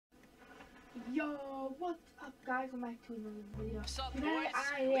Yo, what's up guys? I'm back to another video. What's up, Today boys?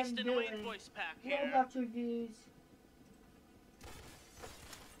 I am doing voice pack here. Roblox Reviews.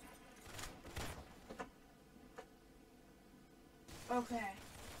 Okay,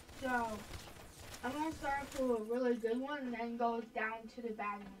 so I'm gonna start off with a really good one and then go down to the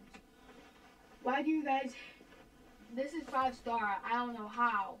bad ones. Why do you guys... This is 5-star. I don't know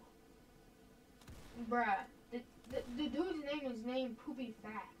how. Bruh. The dude's name is named Poopy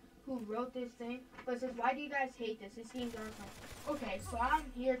Fat, who wrote this thing, but it says, why do you guys hate this? This game's awesome. Okay, so I'm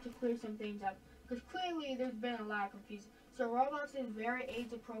here to clear some things up, because clearly there's been a lot of confusion. So Roblox is a very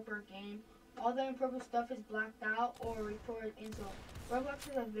age-appropriate game. All the inappropriate stuff is blacked out or reported into it. Roblox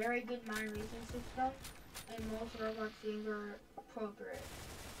has a very good mind reasoning system, and most Roblox games are appropriate.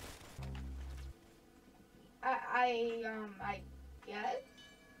 I guess?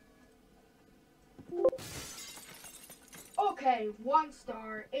 Okay, 1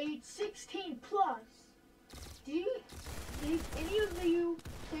 star, age 16 plus. Did any of you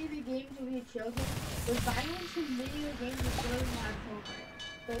play the games with your children? The violence in video games is really not appropriate.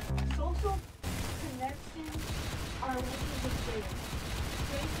 The social connections are limited to kids.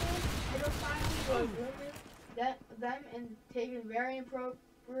 Strangers, pedophiles, or women, them and taken very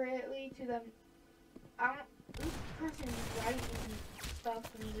appropriately to them. This person is writing stuff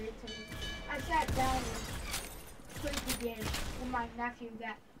and written. I sat down and played the game with my nephew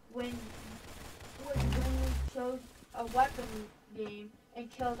that when we chose a weapon game and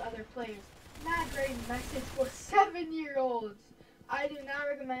killed other players. Not a great message for 7-year-olds. I do not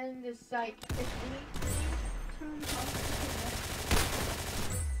recommend this site. If anything, turn on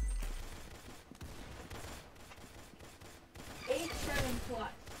age 7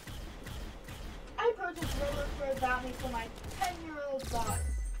 plus. I purchased Roblox for Adopt Me for my 10-year-old daughter.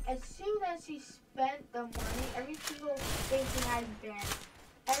 As soon as she spent the money, every single thing she had banned.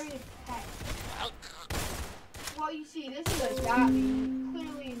 Every pet. Well, you see, this is Adopt Me.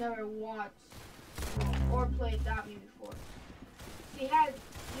 Clearly you never watched or played Adopt Me before. She had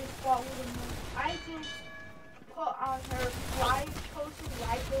this fault with the money. I just put on her live posted,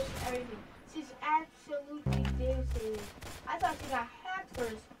 everything. She's absolutely devastated. I thought she got hacked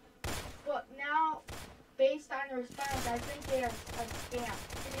first. But now, based on the response, I think they are a scam.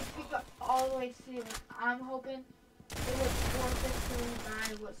 And they pick up all the way to I'm hoping it was worth it to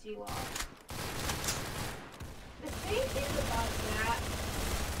rebuy what she lost. The thing is about that,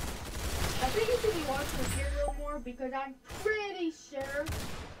 I think it should be watching the here a little more because I'm pretty sure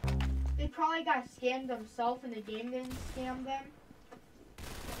they probably got scammed themselves and the game didn't scam them.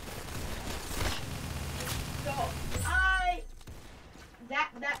 So, that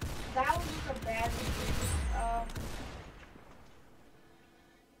was just a bad mistake.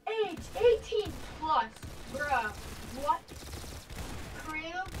 Age 18 plus, bruh, what?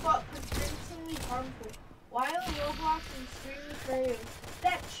 Creative but potentially harmful. While Roblox is extremely creative,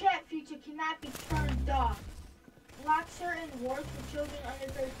 that chat feature cannot be turned off. Lock certain words for children under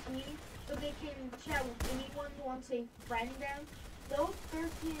 13, but they can chat with anyone once they friend them. Those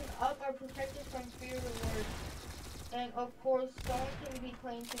 13 and up are protected from fear rewards. And of course, someone can be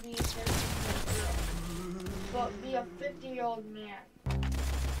claimed to be a 13-year-old girl, but be a 50-year-old man.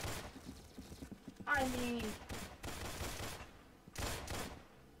 I mean,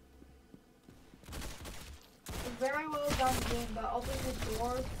 a very well done game, but opens the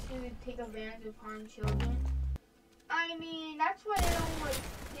door to take advantage of harmed children. I mean, that's why they don't like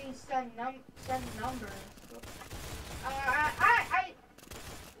they send numbers. I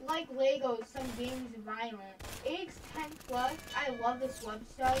like Legos, some games violent. Age 10 plus, I love this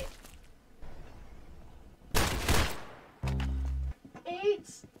website.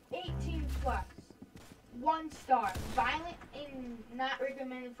 Age 18 plus, 1 star. Violent and not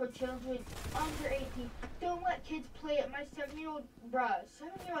recommended for children under 18. Don't let kids play it. My 7-year-old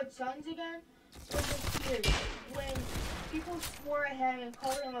sons again was just curious when people swore at him and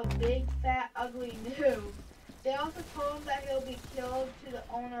called him a big, fat, ugly noob. They also told him that he'll be killed to the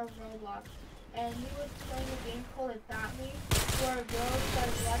owner of Roblox. And he was playing a game called Adopt Me, where a girl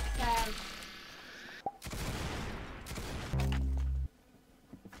says, let's have,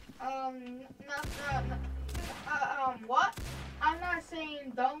 what? I'm not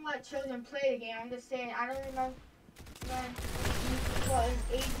saying don't let children play the game, I'm just saying I don't remember when he put his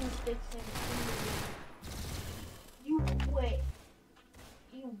age restrictions in the game. You, wait,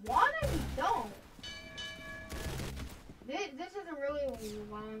 you want it, you don't. This is a really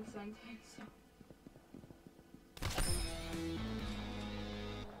long sentence.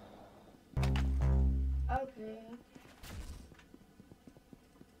 Okay.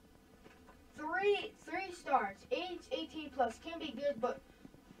 3 stars. Age 18 plus can be good, but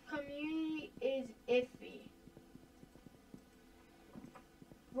community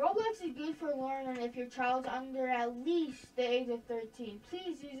for learning if your child's under at least the age of 13.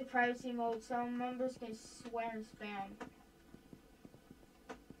 Please use the privacy mode. Some members can swear and spam.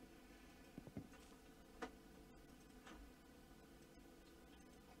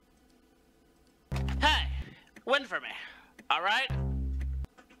 Hey, win for me. All right?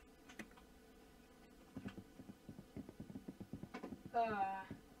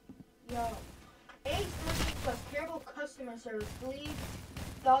 Yo. Age 13 plus terrible customer service. Believe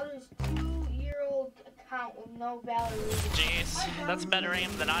daughter's 2-year-old account with no value. Jeez, that's better aim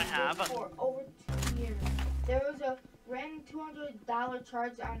than I have. For over 2 years. There was a random $200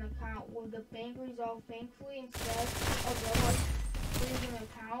 charge on the account with the bank resolved. Thankfully, instead of Roblox freezing the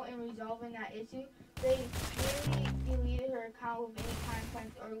account and resolving that issue, they really deleted her account with any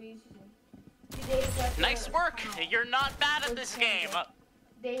content or losing. Nice work! You're not bad at this game!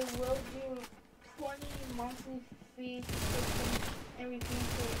 They will do 20 monthly fees and refuse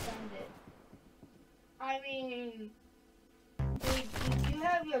to refund it. I mean, did you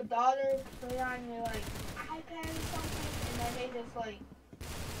have your daughter put on your like iPad or something, and then they just like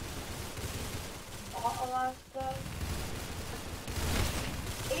bought a lot of stuff?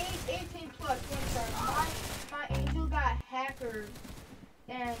 Age 18 plus, 1 star. My angel got hackers,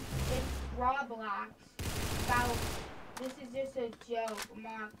 and it's Roblox. This is just a joke,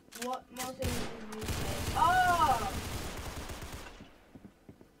 Mark. What most of you do say? Oh!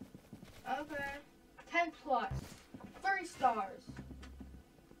 Okay. 10 plus. 3 stars.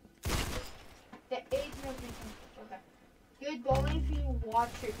 The age of okay. Good bowling if you watch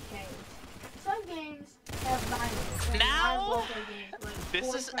your kids. Some games have violence. Now, games, like this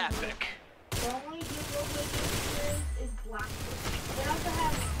is epic. The only good roleplay game is Blackboard. They also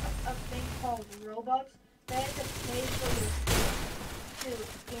have a thing called Robux. They have to pay for your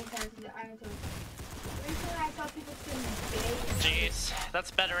game passes. I don't know. Recently, I saw people spend days. Jeez,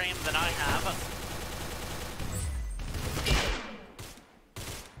 that's better aim than I have.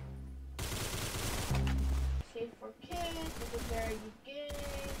 Safe for kids. It's a very good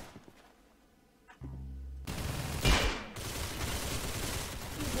game.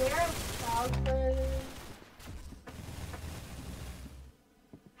 Beware of child predators.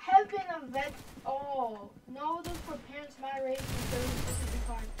 Have been a vet. Oh, no, this for parents moderation services is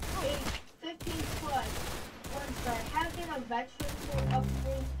defined. Age 15 plus. 1 star. Have been a veteran of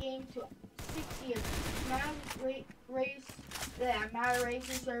this game to 6 years.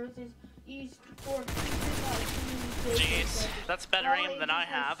 Moderation services used for Jeez, that's better aim than I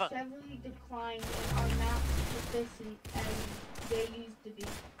have. Severely declined and are not sufficient as they used to be.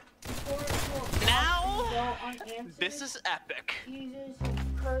 Now, this is epic. Users who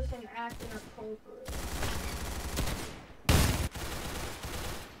curse and act inappropriate.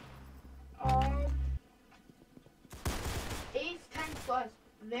 Age 10 plus.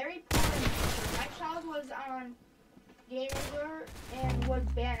 Very poor. My child was on Game Over and was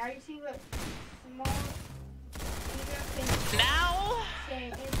banned. I received a small now,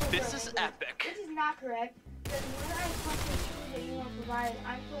 this is epic. This is not correct. Because when I clicked the food that you want to provide,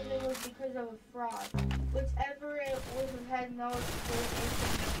 I thought it was because of a fraud. Whichever it was, it had no explanation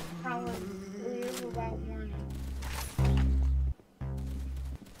how it is without warning.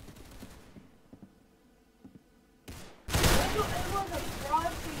 It was a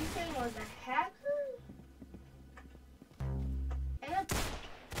fraud, so you saying it was a hacker? And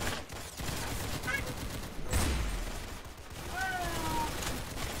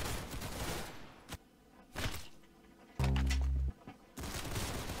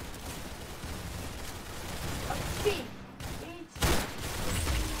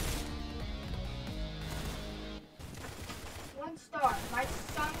star. My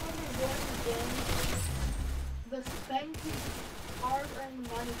son wasn't going in the spend his hard-earned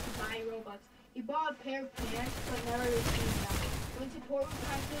money to buy Robux. He bought a pair of pants, but never received them. When support was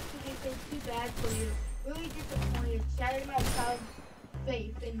contested, he said, "Too bad for you." Really disappointed. Shattered my child's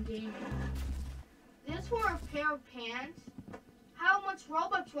faith in gaming. This for a pair of pants? How much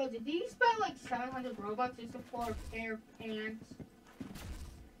Robux was it? Did you spend like 700 Robux just for a pair of pants?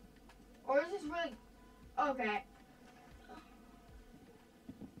 Or is this really... Okay.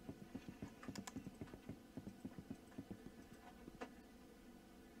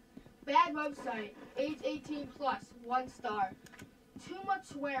 Bad website. Age 18 plus. 1 star. Too much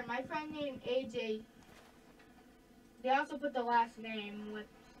swear. My friend named AJ. They also put the last name with.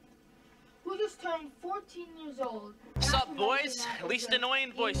 Who just turned 14 years old. What's up, boys? Least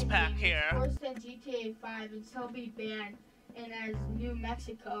annoying voice pack here. Worse than GTA 5 and still be banned and as New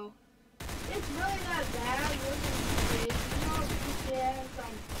Mexico. It's really not bad. You know, GTA has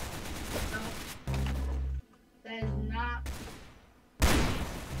some stuff that is not.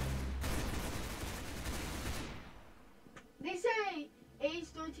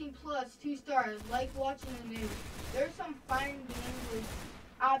 stars, like watching the news. There's some fun games with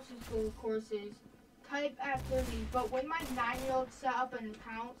obstacle courses. Type activities, but when my 9-year-old set up an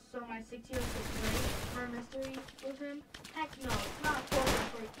account so my 6-year-old could play for a mystery with him, heck no, it's not Fortnite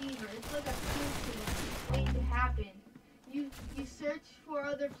for either. It's like a spoon waiting to happen. You search for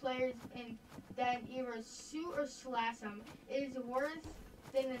other players and then either shoot or slash them. It is worse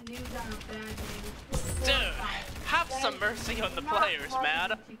than the news on a bad day. Dude, have some mercy on the players,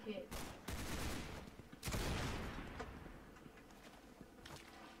 man. I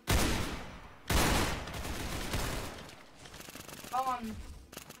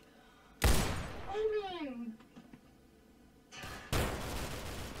mean,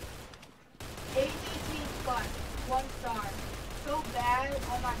 18 plus, 1 star. So bad,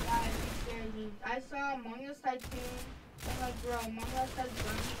 oh my god, it's scary games. I saw Among Us Tycoon, and like, bro, Among Us has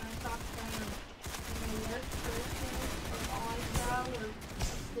guns, and I saw some of the worst person of all I saw was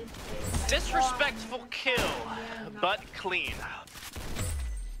this face. Disrespectful kill, but clean.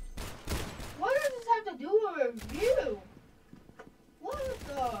 What does this have to do with a review? What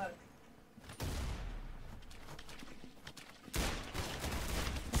the?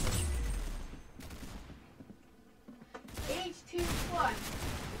 H2 plus,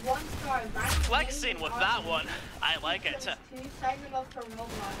 1 star. Flexing with that one. I like it. 2, sign them up for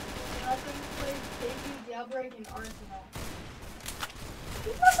Roblox. And let them play Debut, Jailbreak, and Arsenal.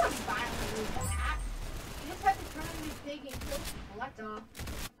 He's not so violent with that. You just have to turn on your pig and kill people. That's all.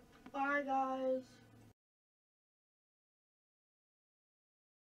 Bye, guys.